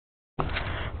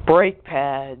Brake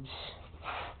pads.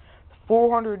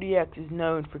 400EX is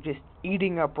known for just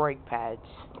eating up brake pads.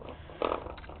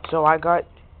 So I got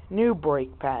new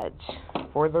brake pads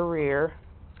for the rear.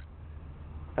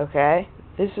 Okay,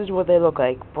 this is what they look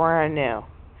like, brand new.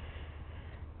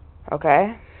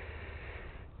 Okay,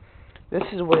 this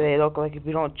is what they look like if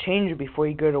you don't change it before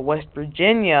you go to West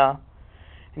Virginia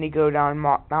and you go down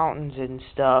mountains and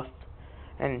stuff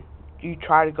and you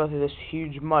try to go through this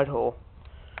huge mud hole.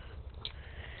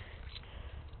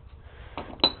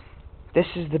 This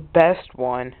is the best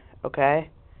one, okay?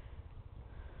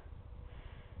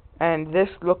 And this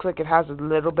looks like it has a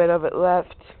little bit of it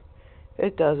left.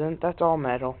 It doesn't. That's all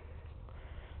metal.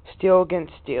 Steel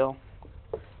against steel.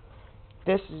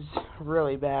 This is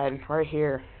really bad right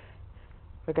here.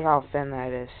 Look at how thin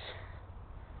that is.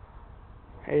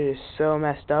 It is so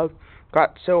messed up.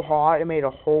 Got so hot it made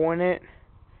a hole in it.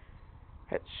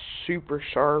 That's super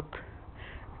sharp.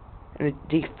 And it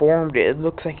deformed it. It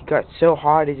looks like it got so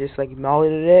hot it just like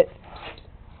melted it.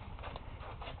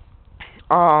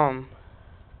 And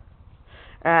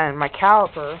my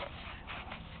caliper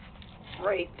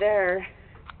right there.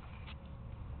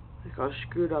 Look how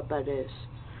screwed up that is.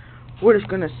 We're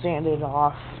just gonna sand it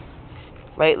off.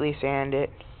 Lightly sand it.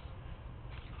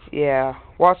 Yeah.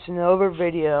 Watch another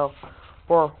video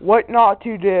for what not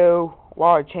to do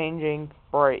while changing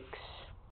brakes.